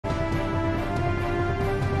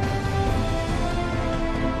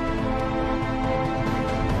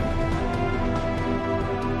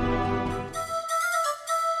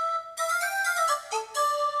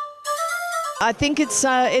I think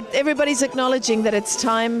everybody's acknowledging that it's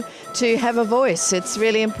time to have a voice. It's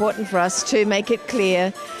really important for us to make it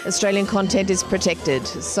clear Australian content is protected.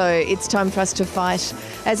 So it's time for us to fight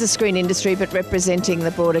as a screen industry, but representing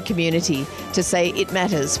the broader community, to say it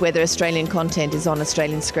matters whether Australian content is on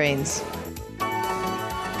Australian screens.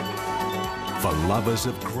 For lovers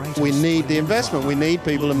of great we need the investment. We need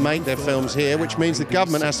people to make their films here, which means the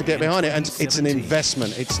government has to get behind it. And it's an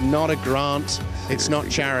investment. It's not a grant. It's not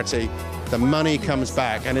charity. The money comes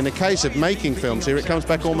back. And in the case of making films here, it comes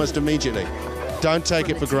back almost immediately. Don't take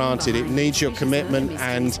it for granted. It needs your commitment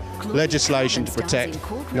and legislation to protect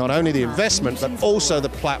not only the investment, but also the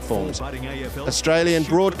platforms. Australian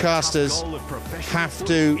broadcasters have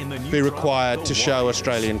to be required to show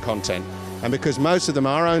Australian content. And because most of them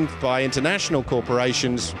are owned by international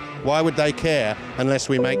corporations, why would they care unless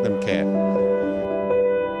we make them care?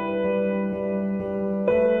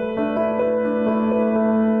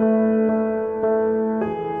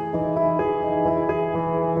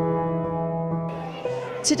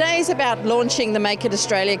 Today is about launching the Make It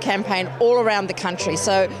Australia campaign all around the country.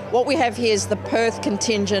 So what we have here is the Perth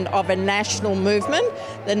contingent of a national movement.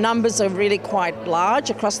 The numbers are really quite large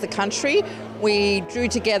across the country. We drew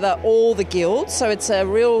together all the guilds, so it's a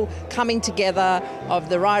real coming together of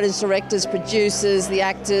the writers, directors, producers, the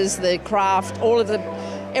actors, the craft,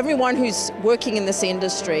 everyone who's working in this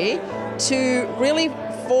industry to really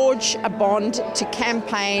forge a bond to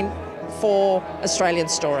campaign for Australian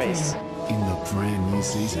stories. In the brand new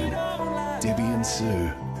season, Debbie and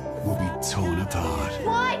Sue will be torn apart.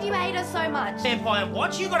 Why do you hate us so much? Empire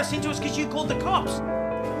Watch, you got us into us because you called the cops.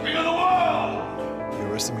 King of the world! You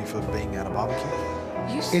arrested me for being at a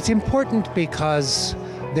barbecue? It's important because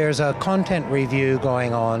there's a content review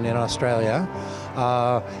going on in Australia,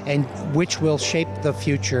 and which will shape the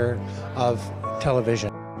future of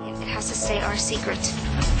television. It has to stay our secret.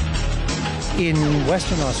 In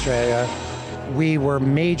Western Australia, we were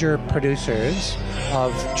major producers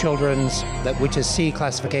of children's, which is C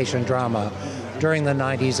classification drama, during the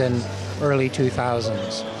 90s and early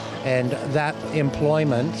 2000s. And that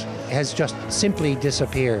employment has just simply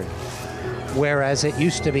disappeared. Whereas it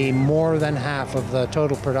used to be more than half of the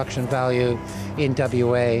total production value in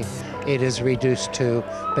WA, it is reduced to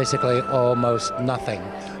basically almost nothing.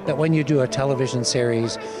 That when you do a television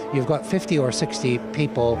series, you've got 50 or 60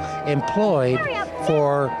 people employed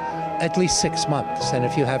for at least 6 months. And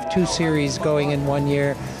if you have 2 series going in 1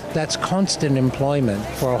 year, that's constant employment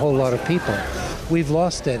for a whole lot of people. We've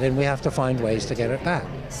lost it, and we have to find ways to get it back.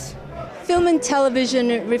 Film and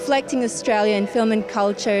television reflecting Australian film and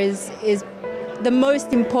culture is the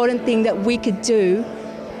most important thing that we could do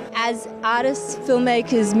as artists,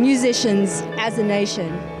 filmmakers, musicians, as a nation.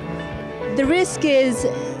 The risk is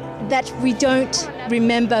that we don't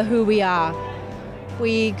remember who we are.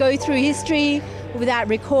 We go through history without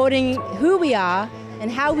recording who we are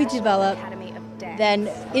and how we develop, then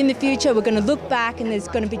in the future we're going to look back and there's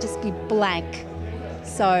going to just be blank.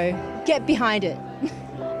 So get behind it.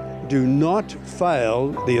 Do not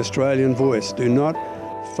fail the Australian voice. Do not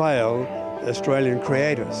fail Australian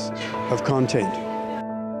creators of content.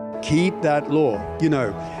 Keep that law. You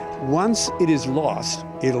know, once it is lost,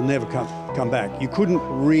 it'll never come back. You couldn't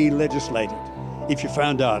re-legislate it if you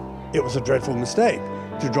found out it was a dreadful mistake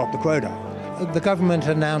to drop the quota. The government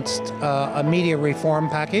announced a media reform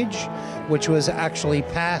package, which was actually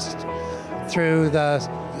passed through the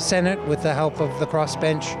Senate with the help of the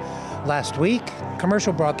crossbench last week.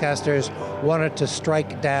 Commercial broadcasters wanted to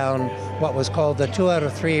strike down what was called the 2 out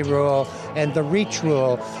of 3 rule and the reach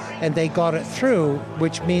rule, and they got it through,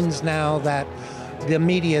 which means now that the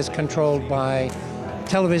media is controlled by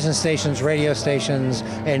television stations, radio stations,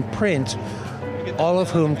 and print, all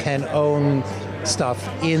of whom can own stuff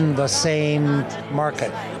in the same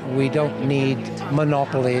market. We don't need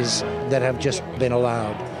monopolies that have just been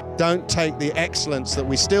allowed. Don't take the excellence that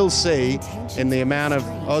we still see in the amount of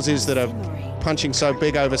Aussies that are punching so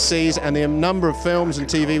big overseas and the number of films and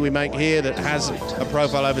TV we make here that has a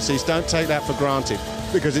profile overseas. Don't take that for granted,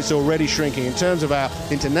 because it's already shrinking. In terms of our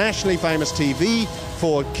internationally famous TV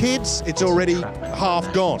for kids, it's already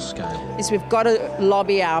half gone. Is we've got to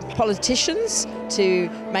lobby our politicians to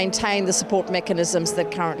maintain the support mechanisms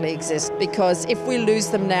that currently exist, because if we lose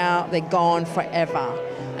them now, they're gone forever,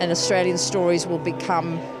 and Australian stories will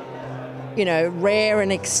become, you know, rare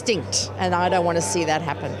and extinct, and I don't want to see that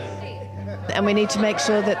happen. And we need to make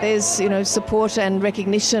sure that there's, you know, support and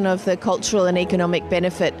recognition of the cultural and economic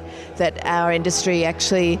benefit that our industry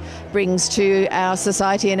actually brings to our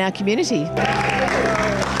society and our community.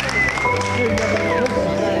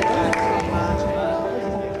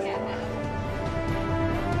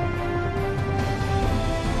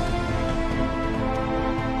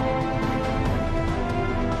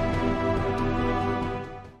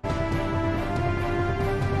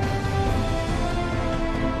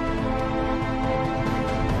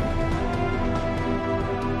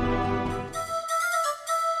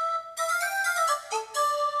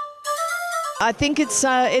 I think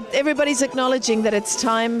everybody's acknowledging that it's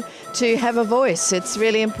time to have a voice. It's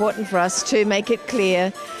really important for us to make it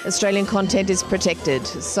clear Australian content is protected.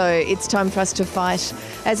 So it's time for us to fight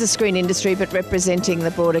as a screen industry, but representing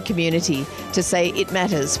the broader community, to say it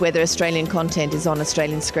matters whether Australian content is on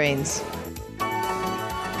Australian screens.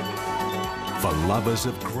 For lovers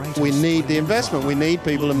of great We need the investment. We need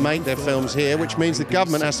people to make their films here, which means the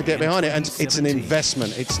government has to get behind it. And it's an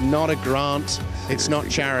investment. It's not a grant. It's not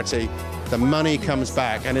charity. The money comes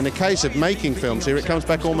back. And in the case of making films here, it comes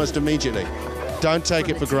back almost immediately. Don't take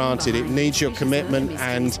it for granted. It needs your commitment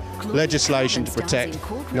and legislation to protect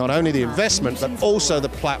not only the investment, but also the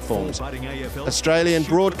platforms. Australian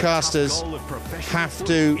broadcasters have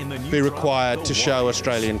to be required to show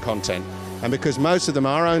Australian content. And because most of them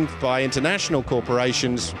are owned by international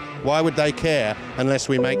corporations, why would they care unless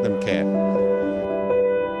we make them care?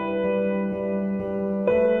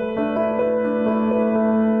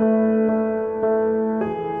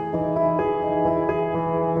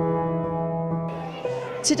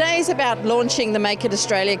 Today is about launching the Make It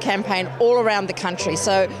Australia campaign all around the country.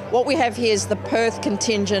 So what we have here is the Perth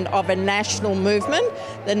contingent of a national movement.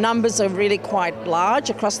 The numbers are really quite large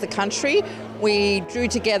across the country. We drew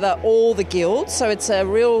together all the guilds, so it's a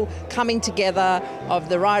real coming together of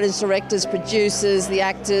the writers, directors, producers, the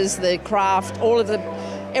actors, the craft,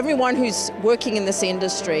 everyone who's working in this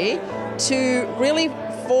industry, to really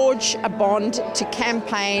forge a bond to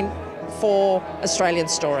campaign for Australian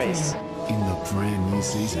stories. In the brand new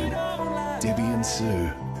season, Debbie and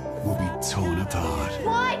Sue will be torn apart.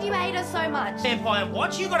 Why do you hate us so much? Empire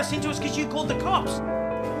Watch, you got us into us because you called the cops.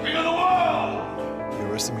 King of the world! You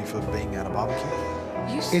arrested me for being at a barbecue?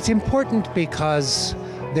 It's important because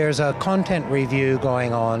there's a content review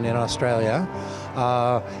going on in Australia,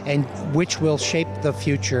 and which will shape the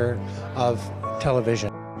future of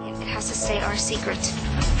television. It has to stay our secret.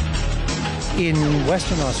 In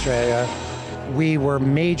Western Australia, we were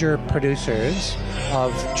major producers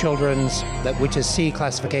of children's, which is C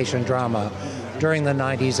classification drama, during the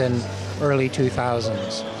 90s and early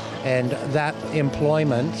 2000s. And that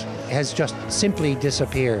employment has just simply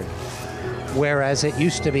disappeared. Whereas it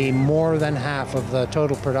used to be more than half of the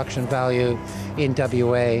total production value in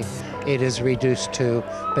WA, it is reduced to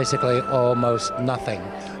basically almost nothing.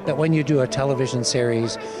 That when you do a television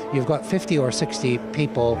series, you've got 50 or 60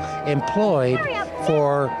 people employed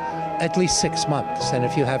for at least 6 months. And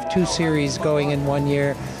if you have 2 series going in 1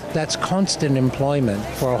 year, that's constant employment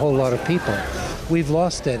for a whole lot of people. We've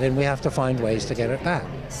lost it, and we have to find ways to get it back.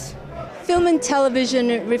 Film and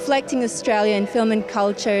television reflecting Australian film and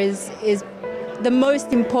culture is the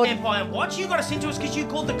most important. Empire Watch, you got us into us because you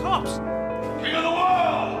called the cops. King of the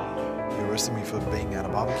world! You arrested me for being at a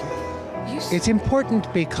barbecue? It's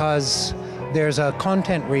important because there's a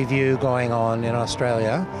content review going on in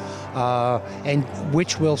Australia, and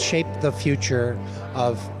which will shape the future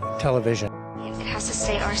of television. It has to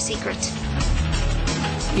stay our secret.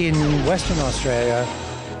 In Western Australia,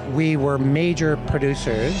 we were major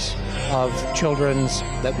producers of children's,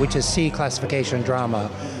 which is C classification drama,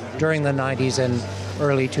 during the 90s and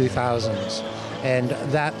early 2000s. And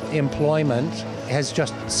that employment has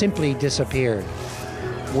just simply disappeared.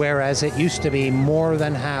 Whereas it used to be more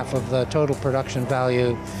than half of the total production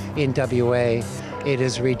value in WA, it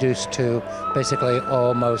is reduced to basically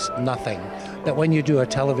almost nothing. That when you do a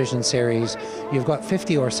television series, you've got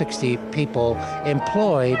 50 or 60 people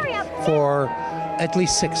employed for at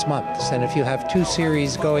least 6 months. And if you have 2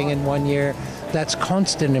 series going in 1 year, that's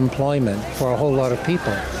constant employment for a whole lot of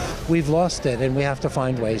people. We've lost it, and we have to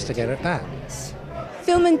find ways to get it back.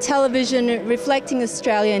 Film and television reflecting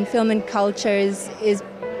Australian film and culture is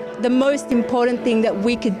the most important thing that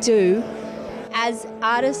we could do as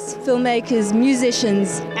artists, filmmakers,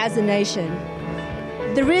 musicians, as a nation.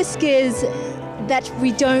 The risk is that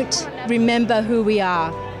we don't remember who we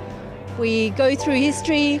are. We go through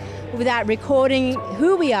history without recording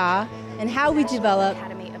who we are and how we develop.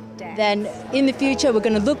 Then in the future we're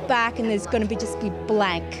going to look back and there's going to just be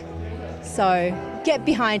blank. So get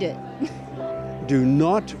behind it. Do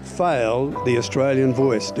not fail the Australian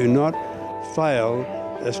voice. Do not fail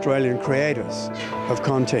Australian creators of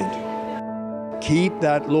content. Keep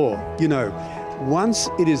that law. You know, once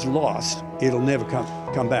it is lost, it'll never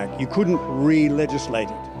come back. You couldn't re-legislate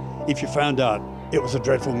it if you found out it was a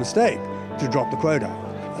dreadful mistake to drop the quota.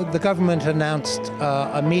 The government announced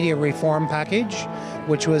a media reform package,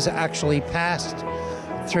 which was actually passed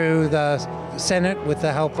through the Senate with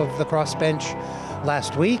the help of the crossbench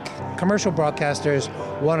last week. Commercial broadcasters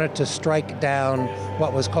wanted to strike down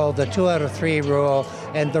what was called the 2 out of 3 rule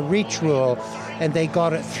and the reach rule, and they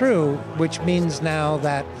got it through, which means now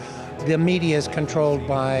that the media is controlled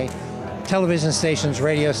by television stations,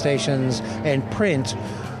 radio stations, and print,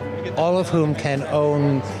 all of whom can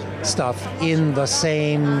own stuff in the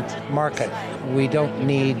same market. We don't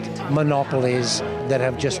need monopolies that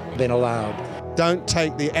have just been allowed. Don't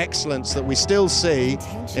take the excellence that we still see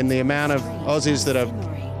in the amount of Aussies that are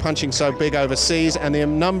punching so big overseas and the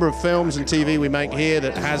number of films and TV we make here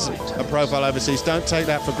that has a profile overseas. Don't take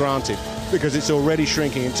that for granted, because it's already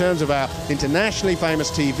shrinking. In terms of our internationally famous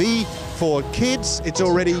TV for kids, it's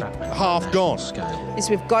already half gone. Is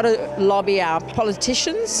we've got to lobby our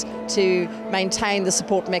politicians to maintain the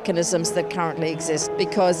support mechanisms that currently exist,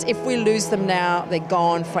 because if we lose them now, they're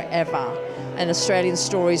gone forever, and Australian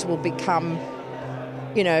stories will become,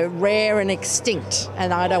 rare and extinct,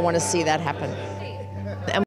 and I don't want to see that happen.